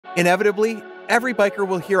Inevitably, every biker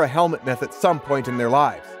will hear a helmet myth at some point in their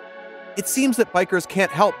lives. It seems that bikers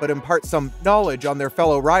can't help but impart some knowledge on their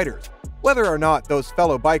fellow riders, whether or not those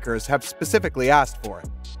fellow bikers have specifically asked for it.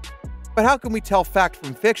 But how can we tell fact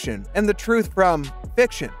from fiction and the truth from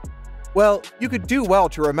fiction? Well, you could do well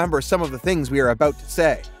to remember some of the things we are about to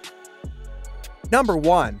say. Number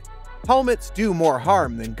 1. Helmets do more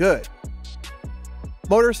harm than good.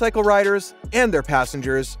 Motorcycle riders and their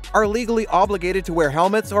passengers are legally obligated to wear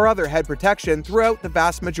helmets or other head protection throughout the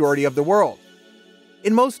vast majority of the world.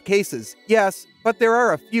 In most cases, yes, but there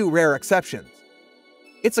are a few rare exceptions.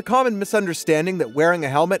 It's a common misunderstanding that wearing a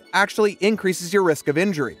helmet actually increases your risk of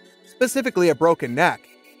injury, specifically a broken neck,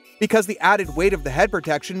 because the added weight of the head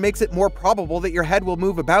protection makes it more probable that your head will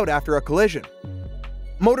move about after a collision.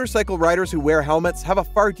 Motorcycle riders who wear helmets have a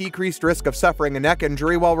far decreased risk of suffering a neck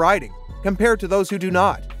injury while riding, compared to those who do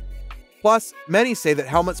not. Plus, many say that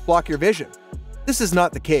helmets block your vision. This is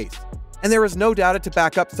not the case, and there is no data to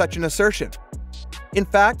back up such an assertion. In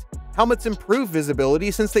fact, helmets improve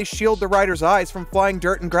visibility since they shield the rider's eyes from flying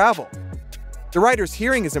dirt and gravel. The rider's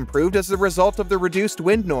hearing is improved as a result of the reduced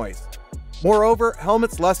wind noise. Moreover,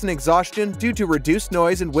 helmets lessen exhaustion due to reduced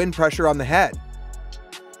noise and wind pressure on the head.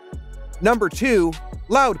 Number 2.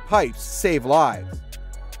 Loud pipes save lives.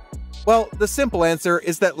 Well, the simple answer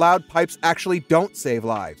is that loud pipes actually don't save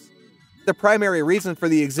lives. The primary reason for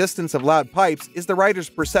the existence of loud pipes is the rider's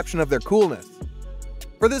perception of their coolness.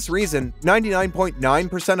 For this reason,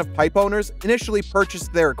 99.9% of pipe owners initially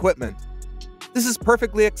purchased their equipment. This is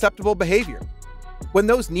perfectly acceptable behavior. When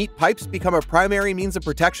those neat pipes become a primary means of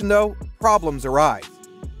protection, though, problems arise.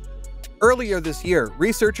 Earlier this year,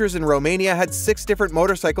 researchers in Romania had 6 different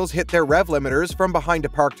motorcycles hit their rev limiters from behind a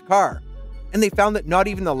parked car, and they found that not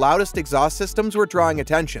even the loudest exhaust systems were drawing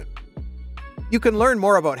attention. You can learn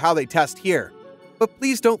more about how they test here, but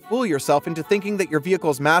please don't fool yourself into thinking that your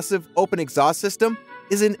vehicle's massive, open exhaust system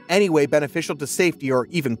is in any way beneficial to safety or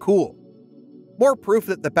even cool. More proof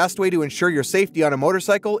that the best way to ensure your safety on a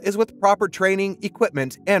motorcycle is with proper training,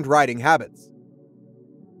 equipment, and riding habits.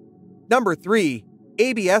 Number 3.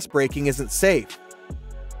 ABS braking isn't safe.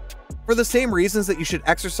 For the same reasons that you should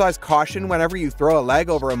exercise caution whenever you throw a leg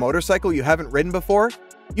over a motorcycle you haven't ridden before,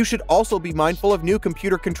 you should also be mindful of new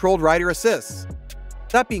computer-controlled rider assists.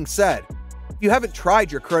 That being said, if you haven't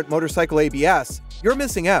tried your current motorcycle ABS, you're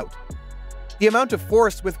missing out. The amount of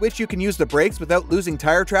force with which you can use the brakes without losing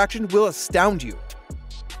tire traction will astound you.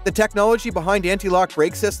 The technology behind anti-lock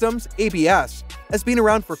brake systems, ABS, has been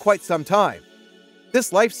around for quite some time.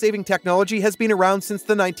 This life-saving technology has been around since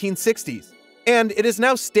the 1960s, and it is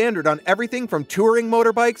now standard on everything from touring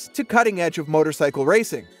motorbikes to cutting edge of motorcycle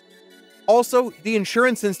racing. Also, the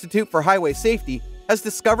Insurance Institute for Highway Safety has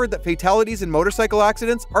discovered that fatalities in motorcycle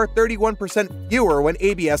accidents are 31% fewer when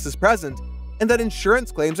ABS is present, and that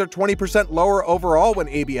insurance claims are 20% lower overall when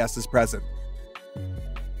ABS is present.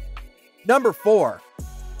 Number 4.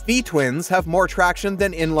 V-twins have more traction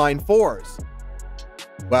than inline 4s.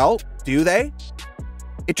 Well, do they?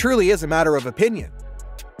 It truly is a matter of opinion.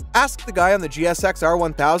 Ask the guy on the GSX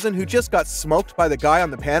R1000 who just got smoked by the guy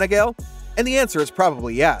on the Panigale, and the answer is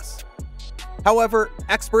probably yes. However,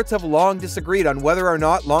 experts have long disagreed on whether or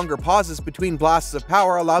not longer pauses between blasts of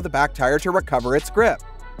power allow the back tire to recover its grip.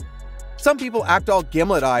 Some people act all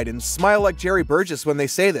gimlet-eyed and smile like Jerry Burgess when they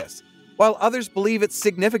say this, while others believe it's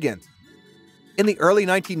significant. In the early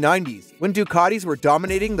 1990s, when Ducatis were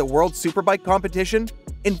dominating the World Superbike competition,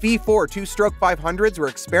 and V4 two-stroke 500s were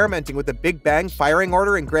experimenting with the Big Bang firing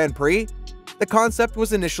order in Grand Prix, the concept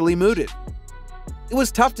was initially mooted. It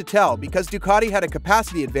was tough to tell because Ducati had a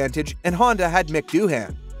capacity advantage and Honda had Mick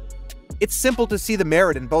Doohan. It's simple to see the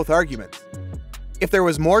merit in both arguments. If there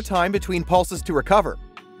was more time between pulses to recover,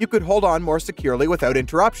 you could hold on more securely without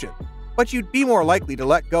interruption, but you'd be more likely to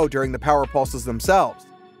let go during the power pulses themselves.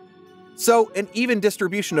 So, an even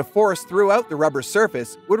distribution of force throughout the rubber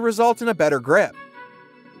surface would result in a better grip.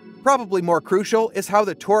 Probably more crucial is how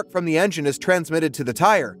the torque from the engine is transmitted to the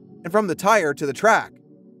tire, and from the tire to the track.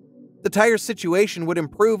 The tire's situation would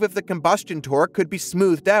improve if the combustion torque could be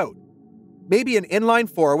smoothed out. Maybe an inline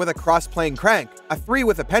 4 with a cross-plane crank, a 3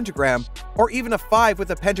 with a pentagram, or even a 5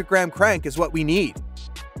 with a pentagram crank is what we need.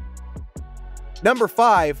 Number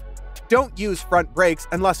 5. Don't use front brakes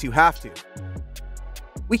unless you have to.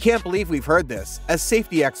 We can't believe we've heard this, as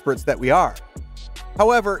safety experts that we are.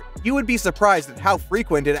 However, you would be surprised at how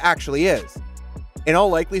frequent it actually is. In all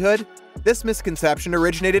likelihood, this misconception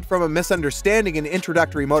originated from a misunderstanding in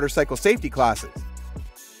introductory motorcycle safety classes.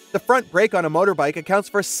 The front brake on a motorbike accounts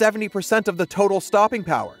for 70% of the total stopping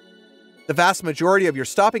power. The vast majority of your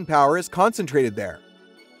stopping power is concentrated there.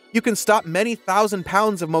 You can stop many thousand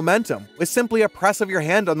pounds of momentum with simply a press of your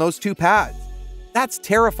hand on those two pads. That's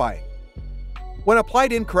terrifying. When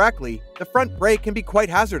applied incorrectly, the front brake can be quite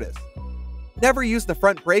hazardous. Never use the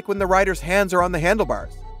front brake when the rider's hands are on the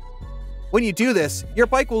handlebars. When you do this, your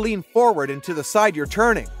bike will lean forward and to the side you're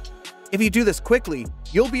turning. If you do this quickly,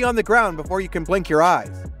 you'll be on the ground before you can blink your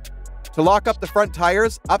eyes. To lock up the front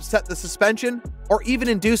tires, upset the suspension, or even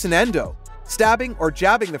induce an endo, stabbing or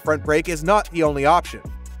jabbing the front brake is not the only option.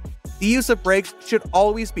 The use of brakes should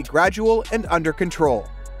always be gradual and under control.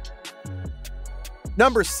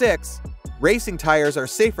 Number 6. Racing tires are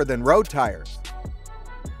safer than road tires.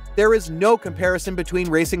 There is no comparison between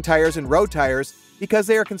racing tires and road tires because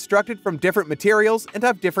they are constructed from different materials and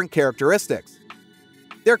have different characteristics.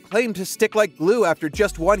 They're claimed to stick like glue after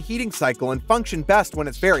just one heating cycle and function best when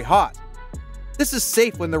it's very hot. This is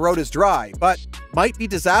safe when the road is dry, but might be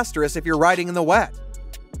disastrous if you're riding in the wet.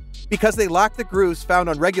 Because they lack the grooves found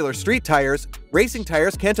on regular street tires, racing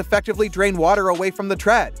tires can't effectively drain water away from the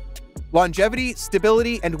tread. Longevity,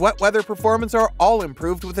 stability, and wet weather performance are all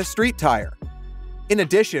improved with a street tire. In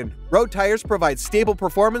addition, road tires provide stable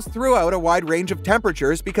performance throughout a wide range of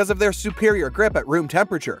temperatures because of their superior grip at room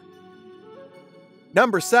temperature.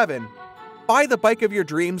 Number 7. Buy the bike of your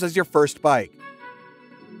dreams as your first bike.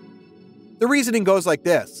 The reasoning goes like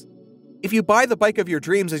this. If you buy the bike of your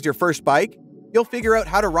dreams as your first bike, you'll figure out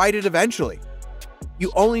how to ride it eventually.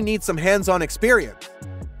 You only need some hands-on experience.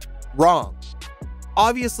 Wrong.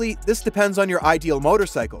 Obviously, this depends on your ideal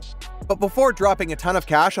motorcycle, but before dropping a ton of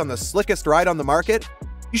cash on the slickest ride on the market,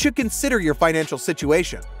 you should consider your financial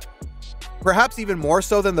situation. Perhaps even more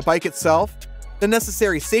so than the bike itself, the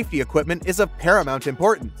necessary safety equipment is of paramount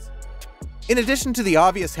importance. In addition to the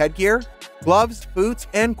obvious headgear, gloves, boots,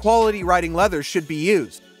 and quality riding leathers should be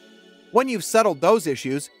used. When you've settled those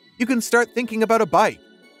issues, you can start thinking about a bike.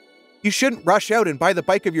 You shouldn't rush out and buy the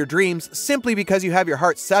bike of your dreams simply because you have your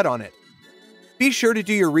heart set on it. Be sure to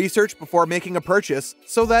do your research before making a purchase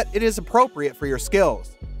so that it is appropriate for your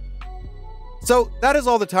skills. So that is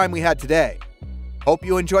all the time we had today. Hope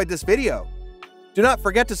you enjoyed this video. Do not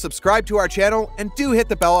forget to subscribe to our channel and do hit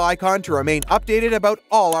the bell icon to remain updated about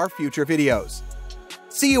all our future videos.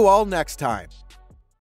 See you all next time.